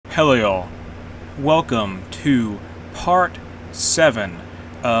Hello y'all, welcome to part 7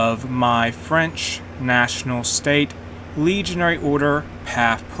 of my French National State Legionary Order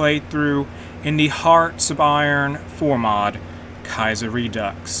Path playthrough in the Hearts of Iron 4 mod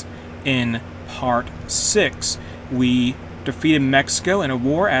Kaiserredux. In part 6, we defeated Mexico in a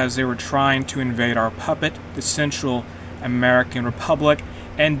war as they were trying to invade our puppet, the Central American Republic,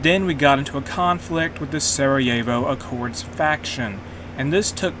 and then we got into a conflict with the Sarajevo Accords faction. And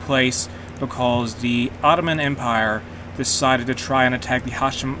this took place because the Ottoman Empire decided to try and attack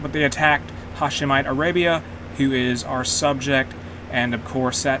but they attacked Hashemite Arabia, who is our subject, and of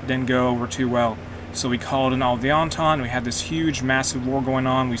course that didn't go over too well. So we called in all the Entente, we had this huge, massive war going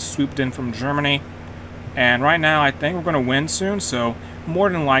on. We swooped in from Germany, and right now I think we're going to win soon, so more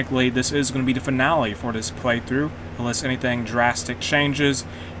than likely this is going to be the finale for this playthrough, unless anything drastic changes.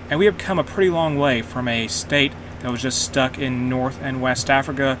 And we have come a pretty long way from a state that was just stuck in North and West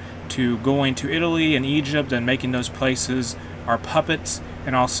Africa to going to Italy and Egypt and making those places our puppets,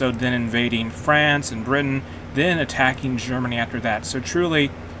 and also then invading France and Britain, then attacking Germany after that. So truly,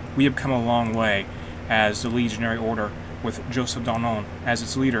 we have come a long way as the Legionary Order with Joseph Donon as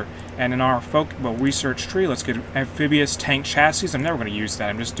its leader. And in our research tree, let's get amphibious tank chassis. I'm never going to use that,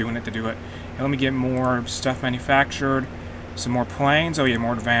 I'm just doing it to do it. And let me get more stuff manufactured, some more planes. Oh yeah,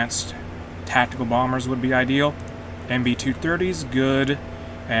 more advanced tactical bombers would be ideal. MB-230's good,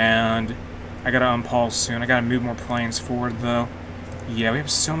 and I gotta unpause soon. I gotta move more planes forward though. Yeah, we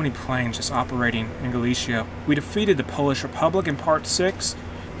have so many planes just operating in Galicia. We defeated the Polish Republic in part 6,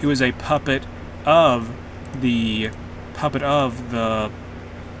 who is a puppet of the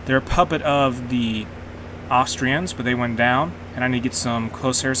Austrians, but they went down, and I need to get some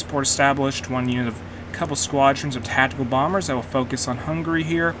close air support established. One unit of a couple squadrons of tactical bombers that will focus on Hungary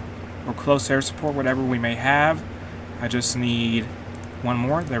here, or close air support, whatever we may have. I just need one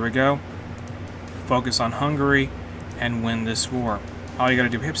more. There we go. Focus on Hungary and win this war. All you gotta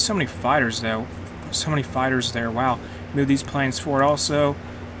do. We have so many fighters though. So many fighters there. Wow. Move these planes forward also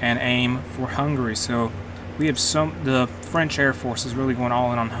and aim for Hungary. So we have the French Air Force is really going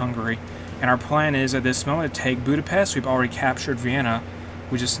all in on Hungary. And our plan is at this moment to take Budapest. We've already captured Vienna.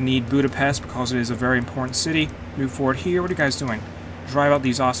 We just need Budapest because it is a very important city. Move forward here. What are you guys doing? Drive out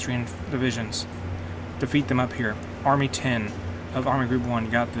these Austrian divisions. Defeat them up here. Army 10 of Army Group 1,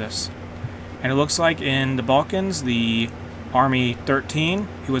 you got this. And it looks like in the Balkans, the Army 13,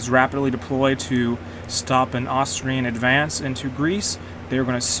 who was rapidly deployed to stop an Austrian advance into Greece, they're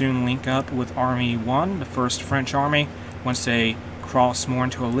going to soon link up with Army 1, the 1st French Army, once they cross more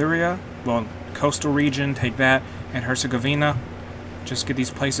into Illyria, well, coastal region, take that, and Herzegovina. Just get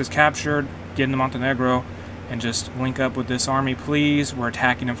these places captured, get into Montenegro, and just link up with this army, please. We're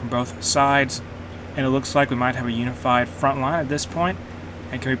attacking them from both sides. And it looks like we might have a unified front line at this point.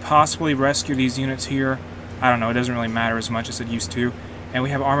 And can we possibly rescue these units here? I don't know, it doesn't really matter as much as it used to. And we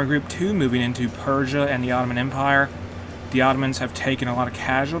have Army Group 2 moving into Persia and the Ottoman Empire. The Ottomans have taken a lot of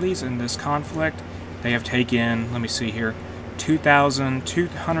casualties in this conflict. They have taken, let me see here, 200,000,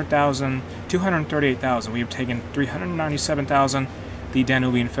 200,000, 238,000. We have taken 397,000. The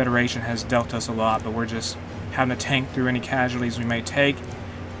Danubian Federation has dealt us a lot, but we're just having to tank through any casualties we may take.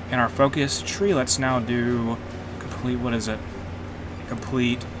 In our focus tree, let's now do complete, what is it?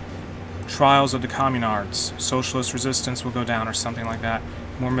 Complete Trials of the Communards. Socialist resistance will go down or something like that.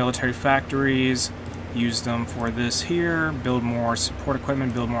 More military factories, use them for this here, build more support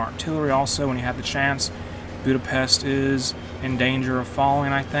equipment, build more artillery also when you have the chance. Budapest is in danger of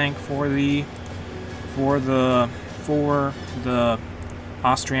falling, I think, for the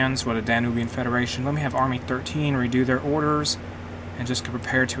Austrians, or the Danubian Federation. Let me have Army 13 redo their orders and just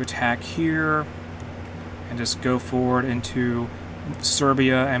prepare to attack here and just go forward into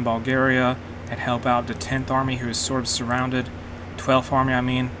Serbia and Bulgaria and help out the 10th Army, who is sort of surrounded. 12th Army, I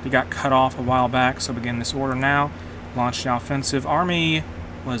mean. They got cut off a while back, so begin this order now. Launch the offensive. Army,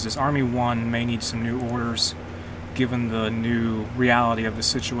 what is this? Army 1 may need some new orders given the new reality of the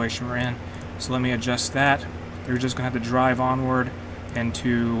situation we're in. So let me adjust that. They're just going to have to drive onward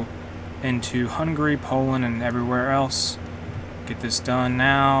into Hungary, Poland, and everywhere else. Get this done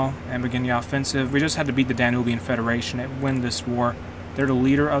now and begin the offensive. We just had to beat the Danubian Federation and win this war. They're the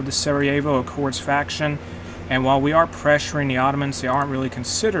leader of the Sarajevo Accords faction, and while we are pressuring the Ottomans, they aren't really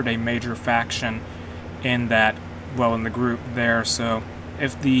considered a major faction in that, well, in the group there. So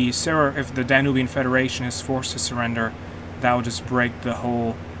if the Danubian Federation is forced to surrender, that will just break the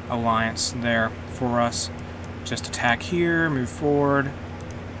whole alliance there for us. Just attack here, move forward,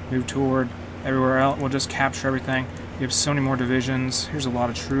 move toward everywhere else. We'll just capture everything. We have so many more divisions. Here's a lot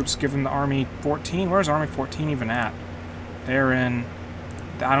of troops. Give them the Army 14. Where's Army 14 even at? They're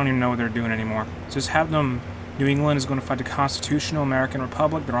I don't even know what they're doing anymore. Just have them. New England is going to fight the Constitutional American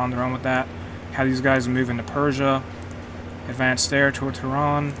Republic. They're on their own with that. Have these guys move into Persia. Advance there toward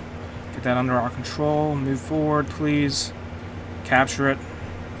Tehran. Get that under our control. Move forward, please. Capture it.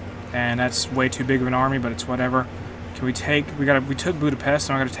 And that's way too big of an army, but it's whatever. Can we take? We took Budapest,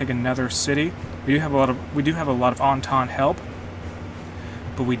 and I got to take another city. We do have a lot of Entente help,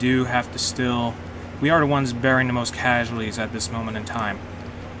 but we do have to still. We are the ones bearing the most casualties at this moment in time.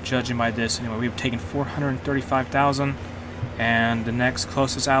 Judging by this, anyway, we've taken 435,000, and the next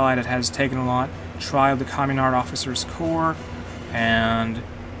closest ally that has taken a lot, Trial the Communard Officers Corps, and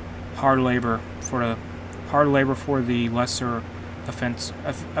hard labor for the lesser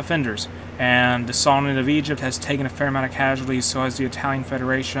offenders. And the Sultanate of Egypt has taken a fair amount of casualties, so has the Italian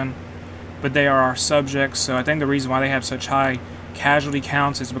Federation, but they are our subjects. So I think the reason why they have such high casualty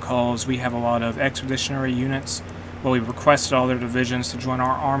counts is because we have a lot of expeditionary units. Well, we've requested all their divisions to join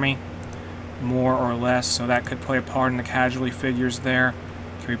our army, more or less, so that could play a part in the casualty figures there.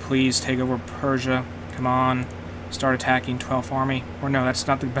 Can we please take over Persia? Come on. Start attacking 12th Army. Or no, that's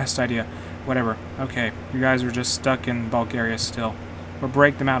not the best idea. Whatever. Okay, you guys are just stuck in Bulgaria still. We'll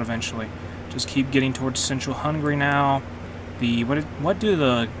break them out eventually. Just keep getting towards Central Hungary now. What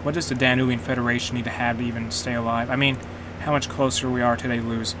does the Danubian Federation need to have to even stay alive? I mean, how much closer we are till they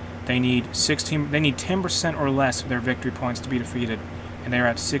lose? They need 10% or less of their victory points to be defeated, and they're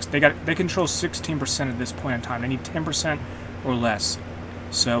at 6. They control 16% at this point in time. They need 10% or less.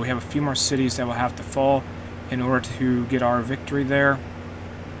 So we have a few more cities that will have to fall in order to get our victory there.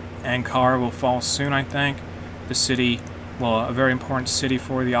 Ankara will fall soon, I think. The city, well, a very important city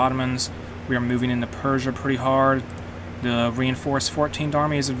for the Ottomans. We are moving into Persia pretty hard. The reinforced 14th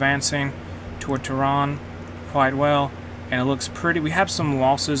Army is advancing toward Tehran quite well. And it looks pretty. We have some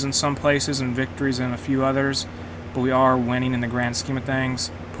losses in some places and victories in a few others, but we are winning in the grand scheme of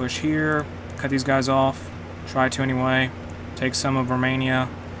things. Push here, cut these guys off. Try to anyway. Take some of Romania,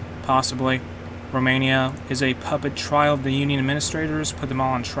 possibly. Romania is a puppet trial of the Union administrators. Put them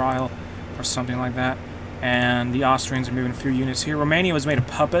all on trial or something like that. And the Austrians are moving a few units here. Romania was made a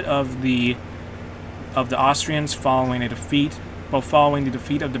puppet of the Austrians following a defeat. Well, following the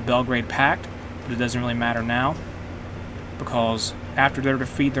defeat of the Belgrade Pact, but it doesn't really matter now, because after their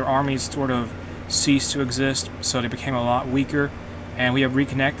defeat, their armies sort of ceased to exist, so they became a lot weaker. And we have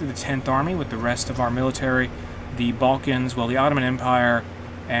reconnected the 10th Army with the rest of our military. The Balkans, well, the Ottoman Empire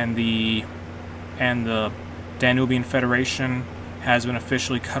and the Danubian Federation has been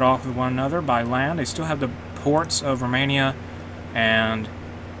officially cut off with one another by land. They still have the ports of Romania, and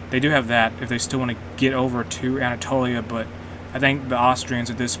they do have that if they still want to get over to Anatolia, but I think the Austrians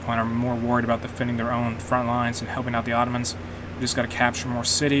at this point are more worried about defending their own front lines and helping out the Ottomans. We just got to capture more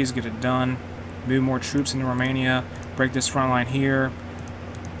cities, get it done, move more troops into Romania, break this front line here,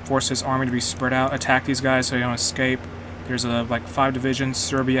 force this army to be spread out, attack these guys so they don't escape. There's like 5 divisions.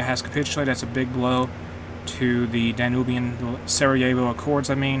 Serbia has capitulated. That's a big blow to the Danubian Sarajevo Accords.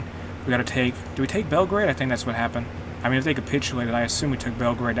 I mean, we got to take. Do we take Belgrade? I think that's what happened. I mean, if they capitulated, I assume we took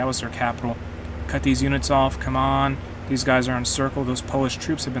Belgrade. That was their capital. Cut these units off. Come on. These guys are encircled. Those Polish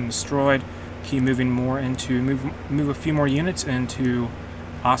troops have been destroyed. Keep moving more into move a few more units into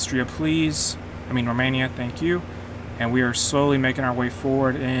Austria, please. I mean Romania. Thank you. And we are slowly making our way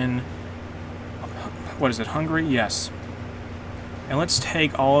forward in, what is it, Hungary? Yes. And let's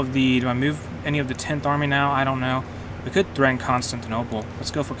take all of the, do I move any of the 10th Army now? I don't know. We could threaten Constantinople.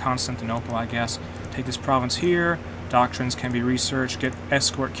 Let's go for Constantinople, I guess. Take this province here. Doctrines can be researched. Get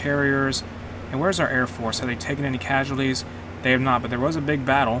escort carriers. And where's our Air Force? Have they taken any casualties? They have not, but there was a big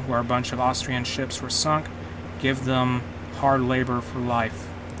battle where a bunch of Austrian ships were sunk. Give them hard labor for life.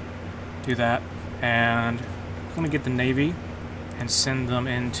 Do that. And let me get the Navy and send them,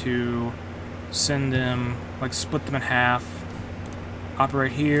 like split them in half.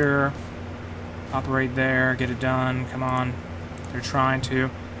 Operate here, operate there, get it done, come on. They're trying to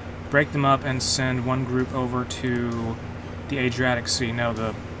break them up and send one group over to the Adriatic Sea, no,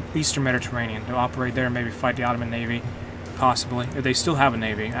 the Eastern Mediterranean. They'll operate there and maybe fight the Ottoman Navy, possibly. If they still have a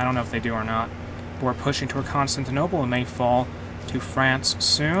navy, I don't know if they do or not. But we're pushing toward Constantinople and may fall to France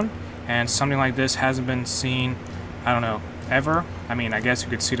soon. And something like this hasn't been seen, I don't know, ever. I mean, I guess you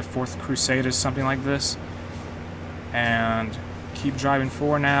could see the Fourth Crusade as something like this. And keep driving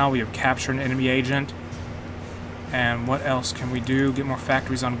forward now. We have captured an enemy agent. And what else can we do? Get more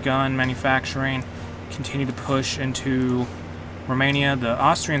factories on gun manufacturing. Continue to push into Romania. The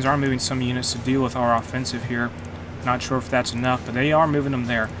Austrians are moving some units to deal with our offensive here. Not sure if that's enough, but they are moving them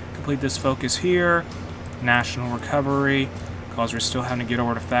there. Complete this focus here. National recovery. Because we're still having to get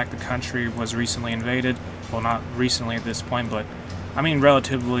over the fact the country was recently invaded. Well, not recently at this point, but I mean,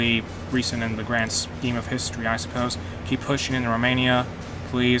 relatively recent in the grand scheme of history, I suppose. Keep pushing into Romania,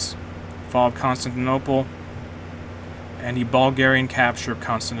 please. Fall of Constantinople. And the Bulgarian capture of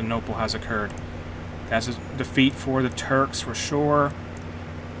Constantinople has occurred. That's a defeat for the Turks, for sure.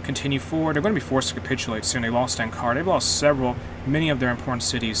 Continue forward. They're going to be forced to capitulate soon. They lost Ankara. They've lost many of their important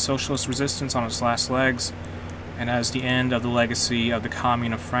cities. Socialist resistance on its last legs. And as the end of the legacy of the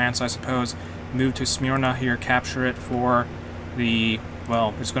Commune of France, I suppose, move to Smyrna here, capture it for the,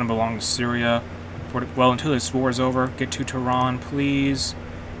 well, it's going to belong to Syria. Until this war is over. Get to Tehran, please.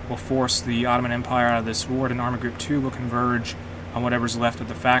 We'll force the Ottoman Empire out of this war, and Army Group 2 will converge on whatever's left of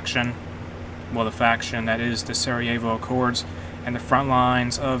the faction. Well, the faction that is the Sarajevo Accords. And the front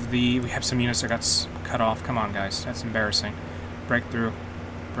lines of the... We have some units that got cut off. Come on, guys. That's embarrassing. Breakthrough.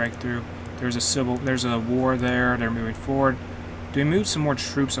 Breakthrough. There's a war there. They're moving forward. Do we move some more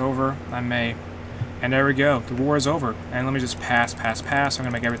troops over? I may. And there we go. The war is over. And let me just pass. I'm going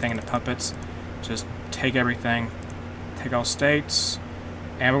to make everything into puppets. Just take everything. Take all states.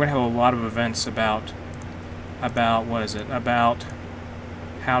 And we're going to have a lot of events about what is it? About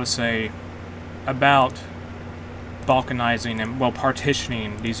how to say... About balkanizing and, well,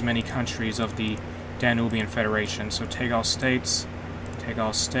 partitioning these many countries of the Danubian Federation. So take all states. Take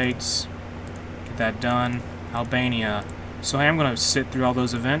all states. Get that done. Albania. So I am going to sit through all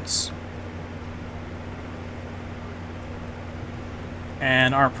those events.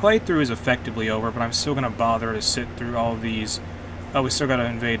 And our playthrough is effectively over, but I'm still going to bother to sit through all of these. Oh, we still got to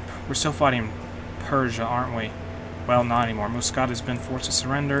invade. We're still fighting Persia, aren't we? Well, not anymore. Muscat has been forced to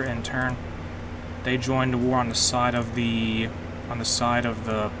surrender in turn. They joined the war on the side of the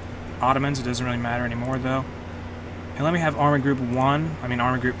Ottomans. It doesn't really matter anymore, though. And let me have Army Group 1,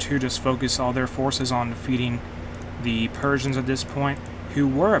 Army Group 2 just focus all their forces on defeating the Persians at this point, who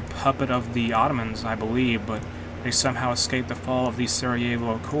were a puppet of the Ottomans, I believe, but they somehow escaped the fall of these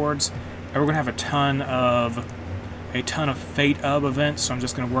Sarajevo Accords. And we're going to have a ton of Fate of events, so I'm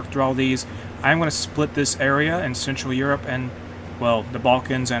just going to work through all these. I'm going to split this area in Central Europe and, well, the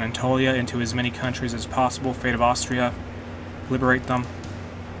Balkans and Anatolia into as many countries as possible. Fate of Austria, liberate them.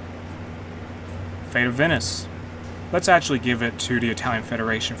 Fate of Venice. Let's actually give it to the Italian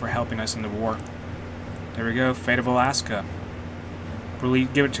Federation for helping us in the war. There we go. Fate of Alaska.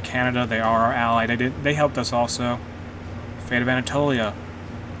 Give it to Canada. They are our ally. They helped us also. Fate of Anatolia.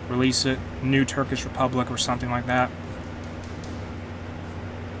 Release it. New Turkish Republic or something like that.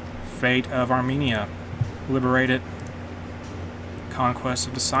 Fate of Armenia. Liberate it. Conquest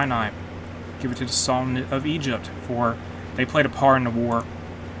of the Sinai. Give it to the Sultan of Egypt for they played a part in the war.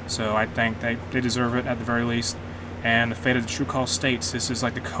 So I think they deserve it at the very least. And the fate of the Trukal states. This is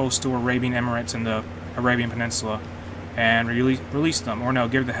like the coastal Arabian Emirates in the Arabian Peninsula. And release them. Or no,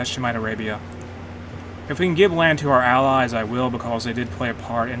 give it to Hashemite Arabia. If we can give land to our allies, I will, because they did play a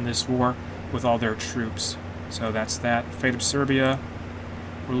part in this war with all their troops. So that's that. Fate of Serbia.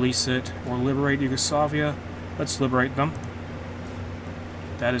 Release it. Or liberate Yugoslavia. Let's liberate them.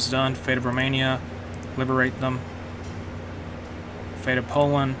 That is done. Fate of Romania. Liberate them. Fate of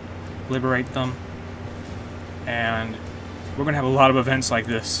Poland. Liberate them. And we're going to have a lot of events like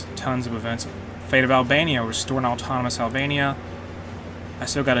this. Tons of events. Fate of Albania. Restore an autonomous Albania. I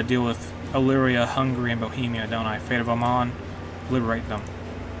still got to deal with Illyria, Hungary, and Bohemia, don't I? Fate of Oman. Liberate them.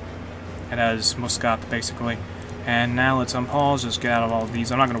 It has Muscat, basically. And now let's unpause. Just get out of all of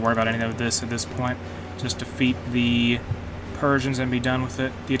these. I'm not going to worry about any of this at this point. Just defeat the Persians and be done with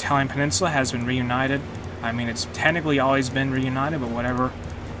it. The Italian Peninsula has been reunited. It's technically always been reunited, but whatever.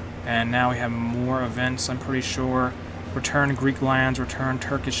 And now we have more events, I'm pretty sure. Return Greek lands, return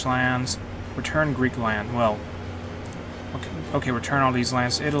Turkish lands, return Greek land. Well, okay, return all these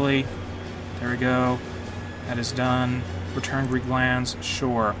lands to Italy. There we go. That is done. Return Greek lands,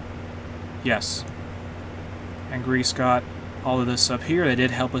 sure. Yes. And Greece got all of this up here. They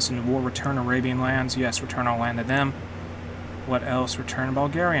did help us in the war. Return Arabian lands. Yes, return all land to them. What else? Return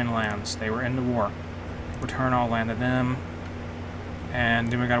Bulgarian lands. They were in the war. Return all land to them.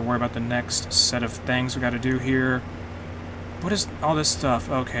 And then we got to worry about the next set of things we got to do here. What is all this stuff?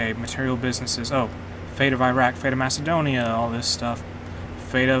 Okay, material businesses. Oh, fate of Iraq, fate of Macedonia, all this stuff.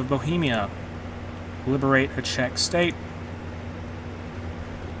 Fate of Bohemia. Liberate a Czech state.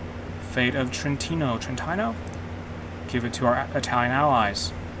 Fate of Trentino. Give it to our Italian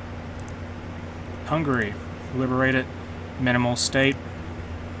allies. Hungary. Liberate it. Minimal state.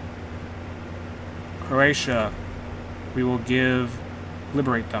 Croatia. We will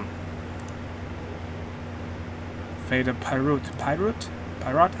liberate them. Fate of Pirot?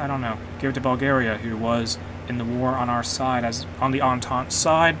 I don't know. Give it to Bulgaria, who was in the war on our side, on the Entente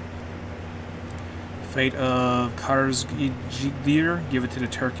side. Fate of Kaiserredux, give it to the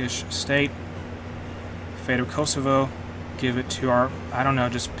Turkish state. Fate of Kosovo, give it to our, I don't know,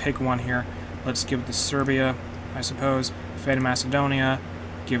 just pick one here. Let's give it to Serbia, I suppose. Fate of Macedonia,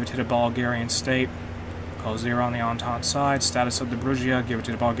 give it to the Bulgarian state. Cause 0 on the Entente side. Status of the Brugia, give it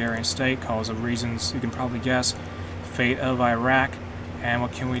to the Bulgarian state. Cause of reasons you can probably guess. Fate of Iraq. And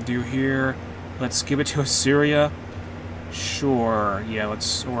what can we do here? Let's give it to Assyria. Sure, yeah,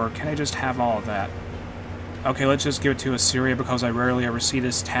 let's, or can I just have all of that? Okay, let's just give it to Assyria because I rarely ever see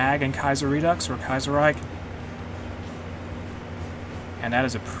this tag in Kaiserredux or Kaiserreich. And that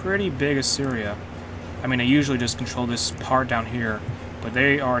is a pretty big Assyria. I mean, I usually just control this part down here, but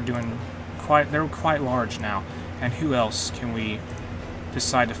they are doing they're quite large now. And who else can we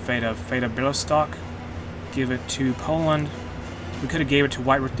decide to fate of? Fate of Białystok, give it to Poland. We could have gave it to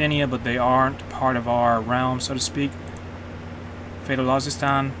White Ruthenia, but they aren't part of our realm, so to speak. Fate of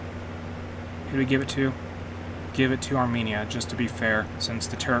Lazistan, who do we give it to? Give it to Armenia, just to be fair, since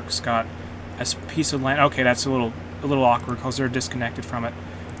the Turks got a piece of land. Okay, that's a little awkward because they're disconnected from it.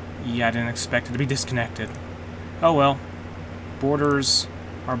 Yeah, I didn't expect it to be disconnected. Oh well. Borders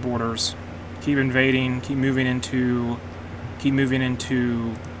are borders. Keep invading, keep moving into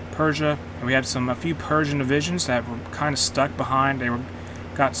Persia. And we had a few Persian divisions that were kind of stuck behind. They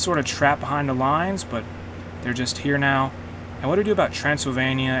got sort of trapped behind the lines, but they're just here now. And what do we do about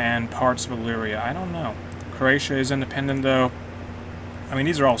Transylvania and parts of Illyria? I don't know. Croatia is independent, though. I mean,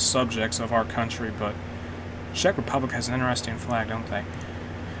 these are all subjects of our country, but Czech Republic has an interesting flag, don't they?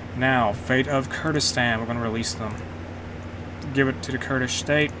 Now, fate of Kurdistan. We're going to release them. Give it to the Kurdish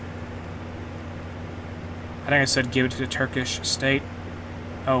state. I think I said give it to the Turkish state.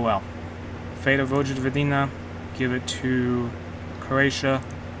 Oh well. Fate of Vojvodina. Give it to Croatia.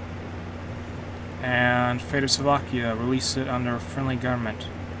 And fate of Slovakia. Release it under a friendly government.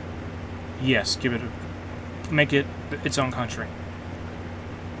 Yes, give it make it its own country.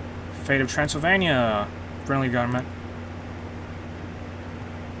 Fate of Transylvania. Friendly government.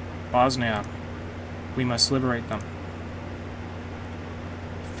 Bosnia. We must liberate them.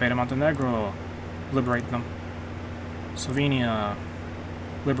 Fate of Montenegro. Liberate them. Slovenia.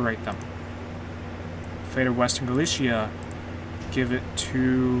 Liberate them. Fate of Western Galicia. Give it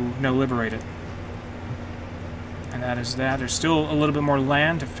to... No, liberate it. And that is that. There's still a little bit more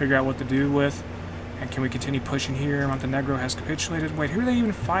land to figure out what to do with. And can we continue pushing here? Montenegro has capitulated. Wait, who are they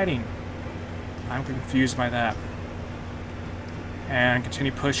even fighting? I'm confused by that. And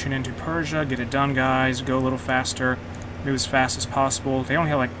continue pushing into Persia. Get it done, guys. Go a little faster. Move as fast as possible. They only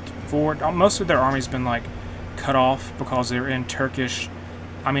have like 4... Most of their army's been like cut off because they're in Turkish...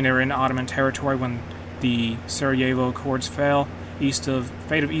 I mean, they were in Ottoman territory when the Sarajevo Accords fell.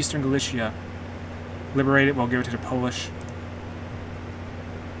 Fate of Eastern Galicia. Liberate it. We'll give it to the Polish.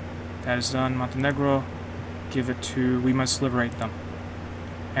 That is done. Montenegro. Give it to... We must liberate them.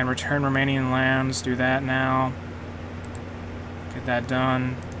 And return Romanian lands. Do that now. Get that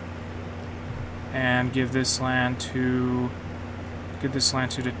done. And give this land to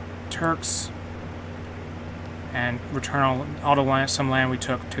the Turks. And return all the land, some land we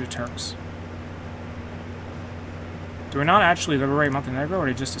took to the Turks. Do we not actually liberate Montenegro, or are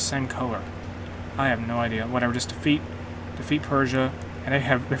they just the same color? I have no idea. Whatever, just defeat Persia. And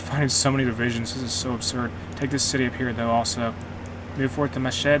they're fighting so many divisions. This is so absurd. Take this city up here, though, also. Move forth to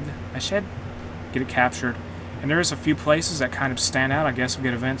Mashhad. Get it captured. And there's a few places that kind of stand out. I guess we'll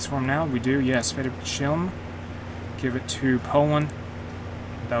get events for them now. We do, yes. Fate of Chilm. Give it to Poland.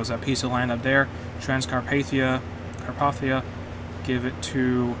 That was that piece of land up there. Transcarpathia. Carpathia. Give it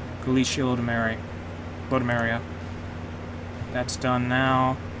to Galicia Lodomeria. That's done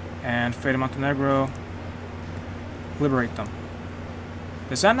now. And Fate of Montenegro. Liberate them.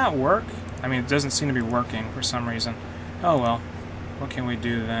 Does that not work? I mean, it doesn't seem to be working for some reason. Oh well. What can we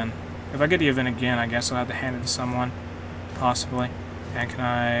do then? If I get the event again, I guess I'll have to hand it to someone. Possibly. And can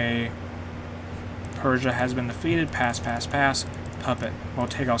I... Persia has been defeated. Pass, pass, pass. Puppet. We'll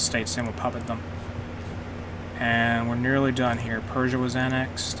take all states, then we'll puppet them. And we're nearly done here. Persia was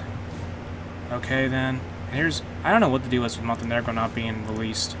annexed. Okay, then. And here's... I don't know what the deal is with Montenegro not being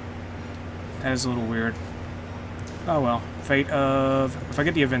released. That is a little weird. Oh well. Fate of... If I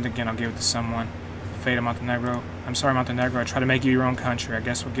get the event again, I'll give it to someone. Fate of Montenegro. I'm sorry, Montenegro. I try to make you your own country. I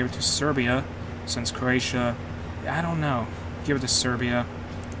guess we'll give it to Serbia, since Croatia... I don't know. Give it to Serbia.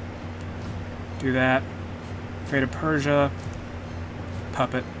 Do that. Fate of Persia.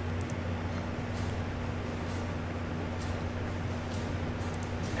 Puppet.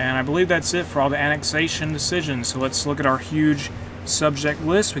 And I believe that's it for all the annexation decisions. So let's look at our huge subject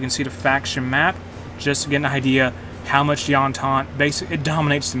list. We can see the faction map, just to get an idea how much the Entente... Basically, it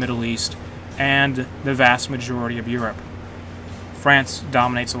dominates the Middle East. and the vast majority of Europe. France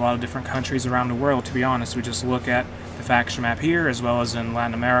dominates a lot of different countries around the world, to be honest. We just look at the faction map here, as well as in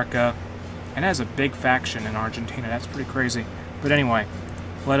Latin America, and has a big faction in Argentina. That's pretty crazy. But anyway,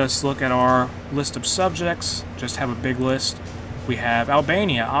 let us look at our list of subjects. Just have a big list. We have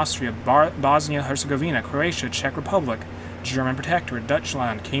Albania, Austria, Bosnia-Herzegovina, Croatia, Czech Republic, German Protectorate,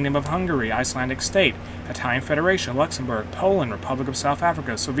 Dutchland, Kingdom of Hungary, Icelandic State, Italian Federation, Luxembourg, Poland, Republic of South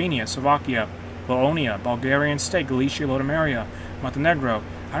Africa, Slovenia, Slovakia, Wallonia, Bulgarian State, Galicia, Lodomeria, Montenegro.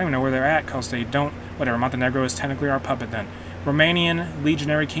 I don't even know where they're at because they don't... Whatever, Montenegro is technically our puppet then. Romanian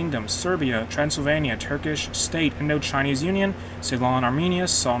Legionary Kingdom, Serbia, Transylvania, Turkish State, Indo-Chinese Union, Ceylon, Armenia,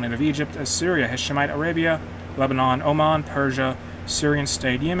 Sultanate of Egypt, Assyria, Hashemite Arabia, Lebanon, Oman, Persia, Syrian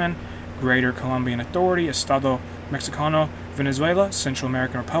State, Yemen, Greater Colombian Authority, Estado Mexicano, Venezuela, Central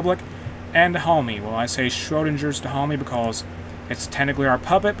American Republic, and Dahomey. Well, I say Schrodinger's Dahomey because it's technically our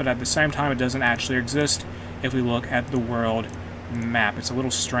puppet, but at the same time it doesn't actually exist if we look at the world map. It's a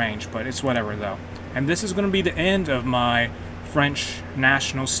little strange, but it's whatever though. And this is going to be the end of my French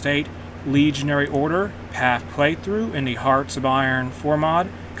National State Legionary Order path playthrough in the Hearts of Iron 4 mod,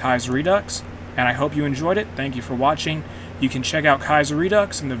 Kaiserredux, and I hope you enjoyed it. Thank you for watching. You can check out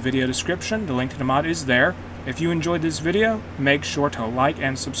Kaiserredux in the video description. The link to the mod is there. If you enjoyed this video, make sure to like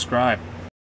and subscribe.